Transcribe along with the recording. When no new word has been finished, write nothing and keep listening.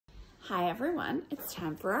Hi everyone, it's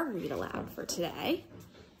time for our read aloud for today.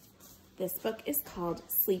 This book is called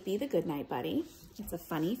Sleepy the Goodnight Buddy. It's a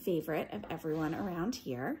funny favorite of everyone around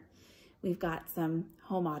here. We've got some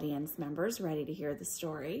home audience members ready to hear the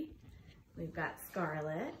story. We've got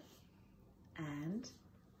Scarlett and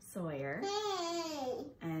Sawyer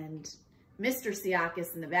and Mr.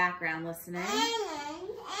 Siakis in the background listening.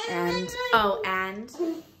 And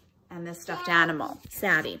this stuffed animal,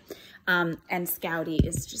 Sadie. And Scouty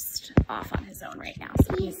is just off on his own right now.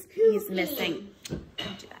 So he's missing,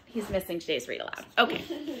 don't do that. He's missing today's read aloud. Okay,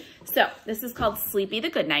 so this is called Sleepy the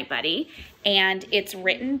Goodnight Buddy, and it's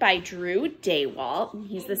written by Drew Daywalt.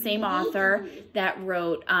 He's the same author that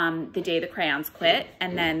wrote The Day the Crayons Quit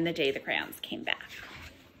and then The Day the Crayons Came Back.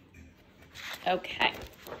 Okay,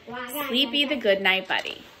 Sleepy the Goodnight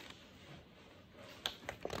Buddy.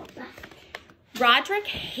 Roderick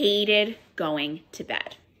hated going to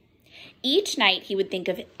bed. Each night he would think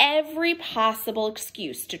of every possible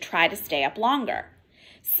excuse to try to stay up longer.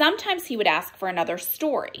 Sometimes he would ask for another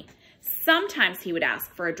story. Sometimes he would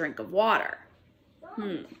ask for a drink of water.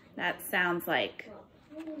 That sounds like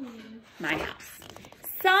my house.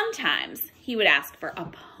 Sometimes he would ask for a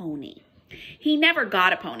pony. He never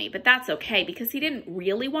got a pony, but that's okay because he didn't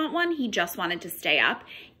really want one. He just wanted to stay up,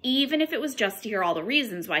 even if it was just to hear all the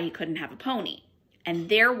reasons why he couldn't have a pony. And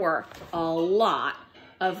there were a lot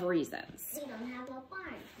of reasons. We don't have a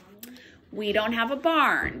barn, Pony. We don't have a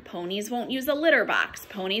barn. Ponies won't use a litter box.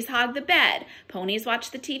 Ponies hog the bed. Ponies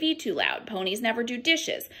watch the TV too loud. Ponies never do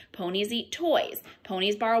dishes. Ponies eat toys.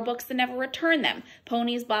 Ponies borrow books and never return them.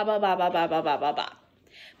 Ponies blah, blah, blah, blah, blah, blah, blah, blah, blah.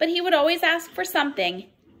 But he would always ask for something,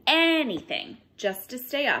 anything, just to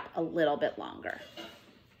stay up a little bit longer.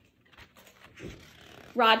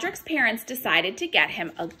 Roderick's parents decided to get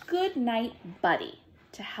him a good night buddy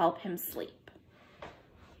to help him sleep.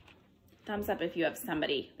 Thumbs up if you have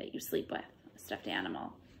somebody that you sleep with, a stuffed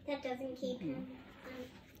animal. That doesn't keep him.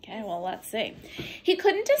 Okay, well, let's see. He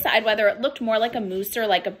couldn't decide whether it looked more like a moose or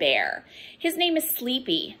like a bear. His name is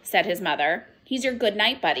Sleepy, said his mother. He's your good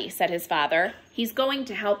night buddy, said his father. He's going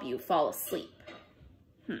to help you fall asleep.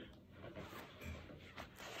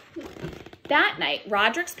 That night,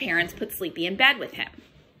 Roderick's parents put Sleepy in bed with him,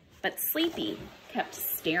 but Sleepy kept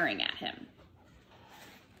staring at him.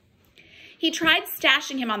 He tried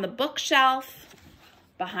stashing him on the bookshelf,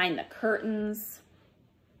 behind the curtains,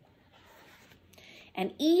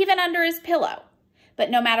 and even under his pillow. But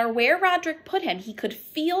no matter where Roderick put him, he could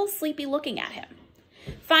feel Sleepy looking at him.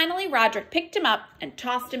 Finally, Roderick picked him up and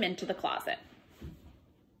tossed him into the closet.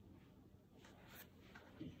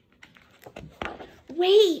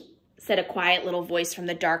 "Wait," said a quiet little voice from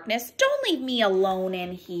the darkness. "Don't leave me alone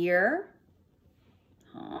in here."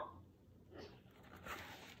 Huh?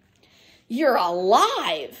 "You're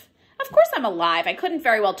alive." "Of course I'm alive. I couldn't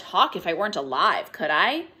very well talk if I weren't alive, could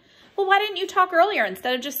I?" "Well, why didn't you talk earlier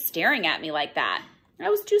instead of just staring at me like that?" "I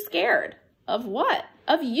was too scared." "Of what?"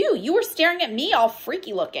 "Of you. You were staring at me all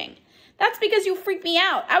freaky looking." "That's because you freaked me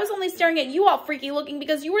out. I was only staring at you all freaky looking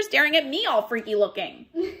because you were staring at me all freaky looking."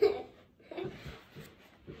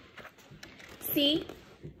 "See,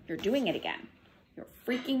 you're doing it again. You're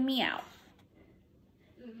freaking me out."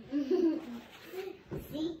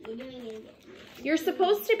 See, you're doing it again. "You're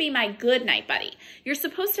supposed to be my good night buddy. You're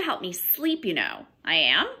supposed to help me sleep, you know." "I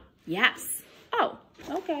am?" "Yes." "Oh,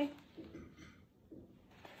 okay."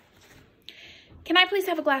 "Can I please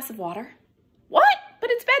have a glass of water?" "What?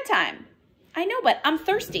 But it's bedtime." "I know, but I'm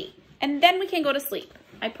thirsty. And then we can go to sleep.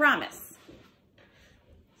 I promise."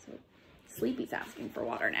 So Sleepy's asking for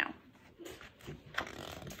water now.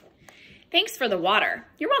 "Thanks for the water."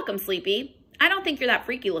 "You're welcome, Sleepy. I don't think you're that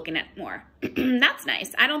freaky looking anymore." "That's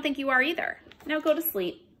nice. I don't think you are either. Now go to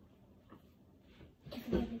sleep."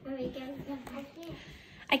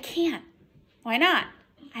 "I can't." "Why not?"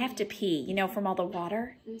 "I have to pee, you know, from all the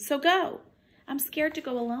water." "So go." "I'm scared to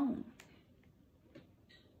go alone."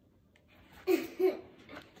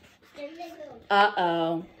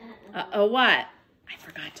 Uh-oh. Uh-oh what? "I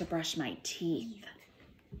forgot to brush my teeth."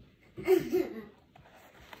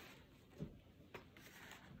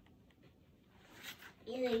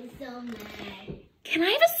 You're so mad. "Can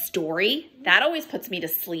I have a story? That always puts me to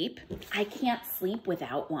sleep." "I can't sleep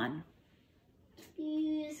without one."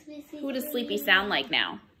 Who does Sleepy sound like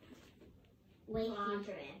now?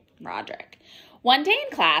 Roderick. One day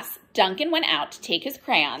in class, Duncan went out to take his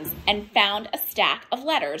crayons and found a stack of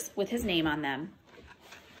letters with his name on them.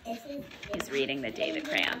 He's reading The Day the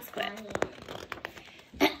Crayons Quit.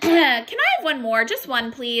 "Can I have one more? Just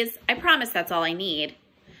one, please. I promise that's all I need."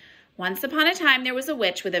 Once upon a time, there was a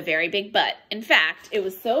witch with a very big butt. In fact, it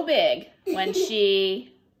was so big when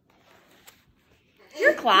she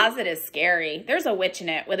Your closet is scary. There's a witch in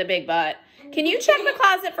it with a big butt. Can you check the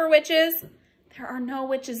closet for witches? There are no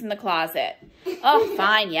witches in the closet. Oh,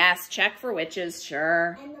 fine, yes. Check for witches,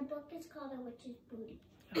 sure. And the book is called A Witch's Booty.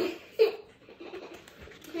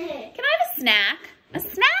 Can I have a snack? A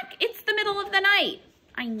snack? It's the middle of the night.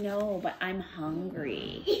 I know, but I'm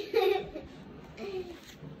hungry.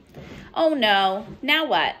 Oh no, now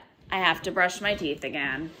what? I have to brush my teeth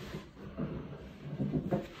again.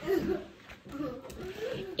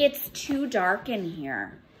 It's too dark in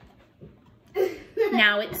here.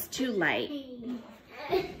 Now it's too light.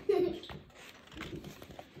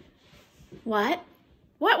 What?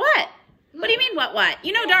 What? What do you mean what?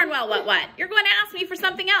 You know darn well what. You're going to ask me for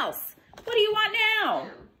something else. What do you want now?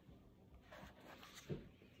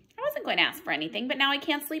 I wasn't going to ask for anything, but now I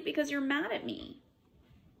can't sleep because you're mad at me.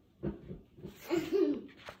 I'm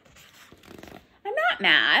not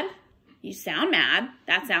mad. You sound mad.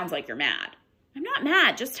 That sounds like you're mad. I'm not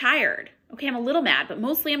mad, just tired. Okay, I'm a little mad, but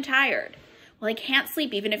mostly I'm tired. Well, I can't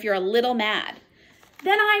sleep even if you're a little mad.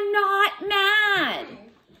 Then I'm not mad.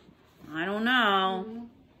 I don't know.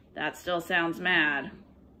 That still sounds mad.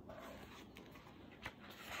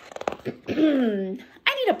 I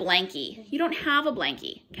need a blankie. You don't have a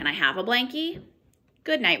blankie. Can I have a blankie?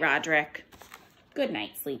 Good night, Roderick. Good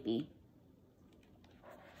night, Sleepy.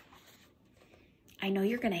 I know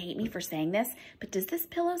you're going to hate me for saying this, but does this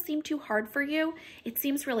pillow seem too hard for you? It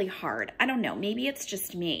seems really hard. I don't know. Maybe it's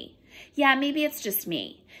just me. Yeah, maybe it's just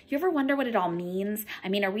me. You ever wonder what it all means? I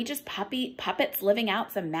mean, are we just puppets living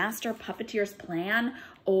out some master puppeteer's plan?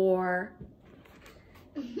 Or...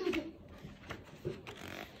 Sleepy,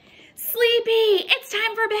 it's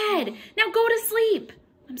time for bed. Now go to sleep.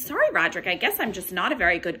 I'm sorry, Roderick. I guess I'm just not a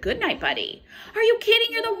very good goodnight buddy. Are you kidding?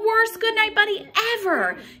 You're the worst goodnight buddy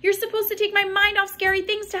ever. You're supposed to take my mind off scary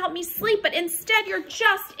things to help me sleep, but instead you're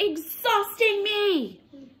just exhausting me.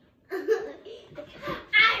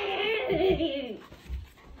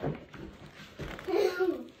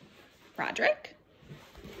 Roderick?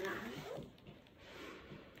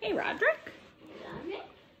 Hey, Roderick?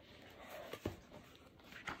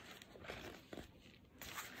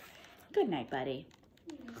 Good night, buddy.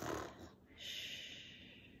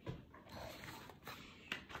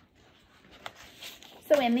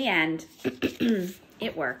 So in the end,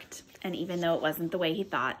 it worked. And even though it wasn't the way he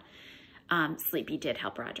thought, Sleepy did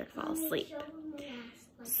help Roderick fall asleep.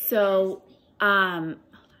 So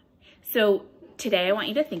today I want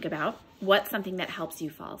you to think about what's something that helps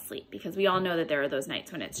you fall asleep, because we all know that there are those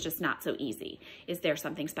nights when it's just not so easy. Is there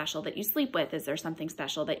something special that you sleep with? Is there something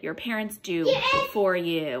special that your parents do for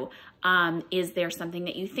you? Is there something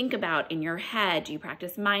that you think about in your head? Do you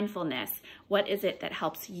practice mindfulness? What is it that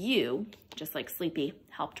helps you, just like Sleepy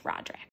helped Roderick?